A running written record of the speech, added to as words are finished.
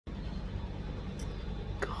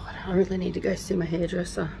I really need to go see my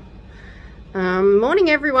hairdresser.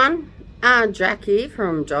 Morning everyone. Jackie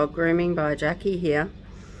from Dog Grooming by Jackie here.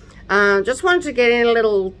 Just wanted to get in a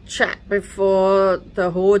little chat before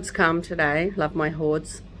the hordes come today. Love my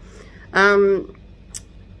hordes. I've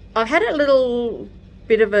had a little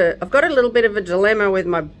bit of a, I've got a little bit of a dilemma with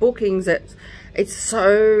my bookings. It's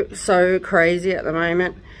so crazy at the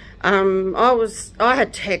moment. I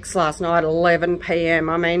had texts last night at 11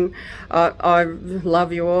 p.m. I mean, I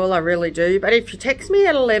love you all, I really do. But if you text me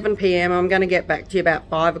at 11 p.m, I'm going to get back to you about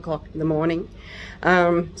 5 o'clock in the morning.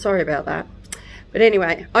 Sorry about that. But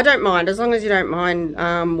anyway, I don't mind, as long as you don't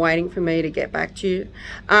mind waiting for me to get back to you.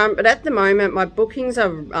 But at the moment, my bookings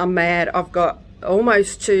are mad. I've got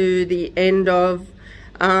almost to the end of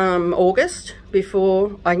August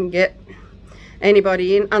before I can get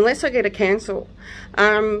anybody in, unless I get a cancel.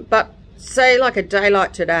 But say like a day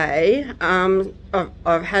like today,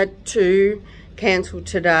 I've had to cancel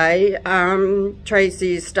today.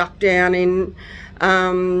 Tracy is stuck down in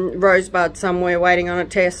Rosebud somewhere waiting on a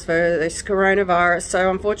test for this coronavirus, so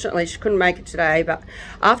unfortunately she couldn't make it today. But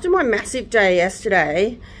after my massive day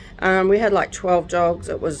yesterday, we had like 12 dogs.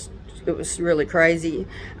 It was really crazy.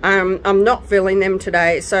 I'm not filling them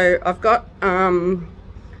today, so I've got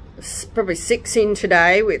probably 6 in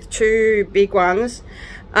today with 2 big ones.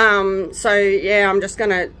 So yeah, I'm just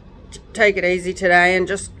gonna take it easy today and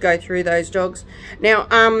just go through those dogs. Now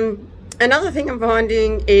another thing I'm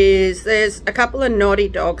finding is there's a couple of naughty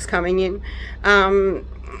dogs coming in.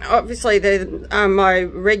 Obviously they're my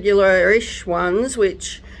regular-ish ones,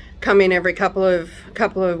 which come in every couple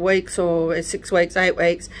of weeks, or 6 weeks, 8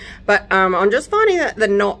 weeks. But I'm just finding that the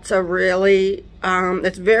knots are really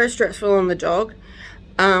it's very stressful on the dog.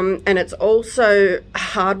 And it's also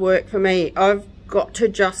hard work for me. I've got to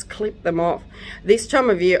just clip them off. This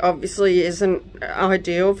time of year obviously isn't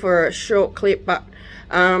ideal for a short clip, but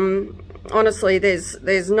honestly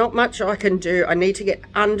there's not much I can do. I need to get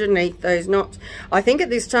underneath those knots. I think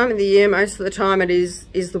at this time of the year, most of the time it is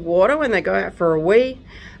the water when they go out for a wee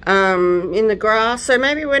in the grass. So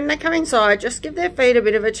maybe when they come inside, just give their feet a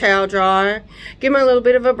bit of a towel dry, give them a little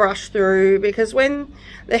bit of a brush through, because when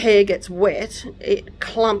the hair gets wet it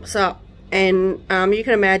clumps up. And you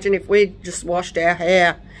can imagine if we just washed our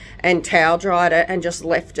hair and towel dried it and just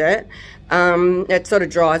left it, it sort of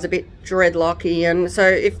dries a bit dreadlocky. And so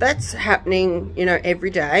if that's happening, you know, every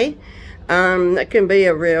day, it can be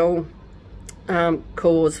a real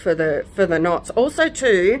cause for the knots. Also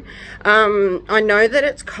too, I know that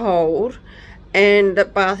it's cold and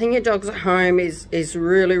that bathing your dogs at home is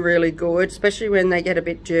really good, especially when they get a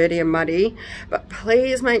bit dirty and muddy. But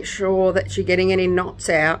please make sure that you're getting any knots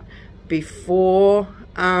out before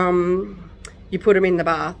you put them in the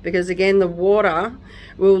bath, because again the water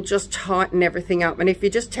will just tighten everything up. And if you're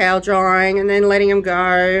just towel drying and then letting them go,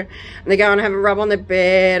 and they go and have a rub on the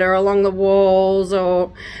bed or along the walls,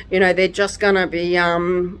 or you know, they're just gonna be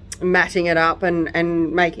matting it up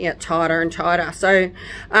and making it tighter and tighter. So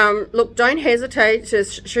look, don't hesitate to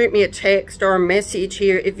shoot me a text or a message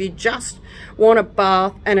here if you just want a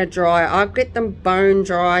bath and a dry. I get them bone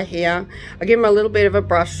dry here. I give them a little bit of a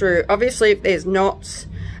brush through. Obviously if there's knots,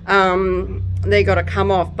 they got to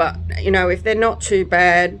come off, but you know, if they're not too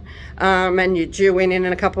bad and you're due in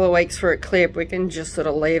a couple of weeks for a clip, we can just sort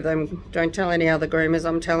of leave them. Don't tell any other groomers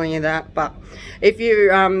I'm telling you that. But if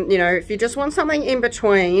you you know, if you just want something in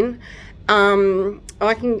between,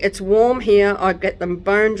 it's warm here, I get them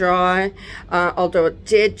bone dry. I'll do it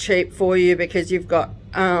dead cheap for you because you've got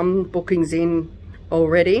bookings in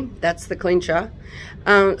already. That's the clincher.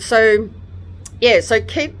 So yeah, so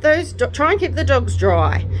keep those, try and keep the dogs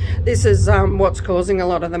dry. This is what's causing a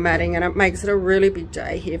lot of the matting, and it makes it a really big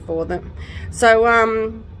day here for them. So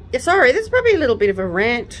yeah, sorry, this is probably a little bit of a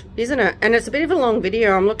rant, isn't it? And it's a bit of a long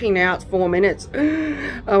video. I'm looking now, it's 4 minutes.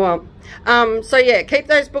 Oh well. So yeah, keep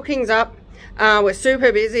those bookings up. We're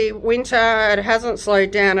super busy. Winter, it hasn't slowed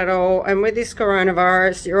down at all, and with this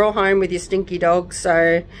coronavirus, you're all home with your stinky dogs,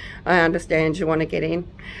 so I understand you want to get in.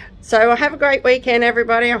 So have a great weekend,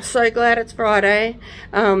 everybody. I'm so glad it's Friday.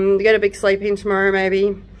 Get a big sleep in tomorrow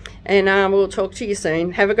maybe, and we'll talk to you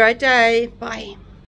soon. Have a great day. Bye.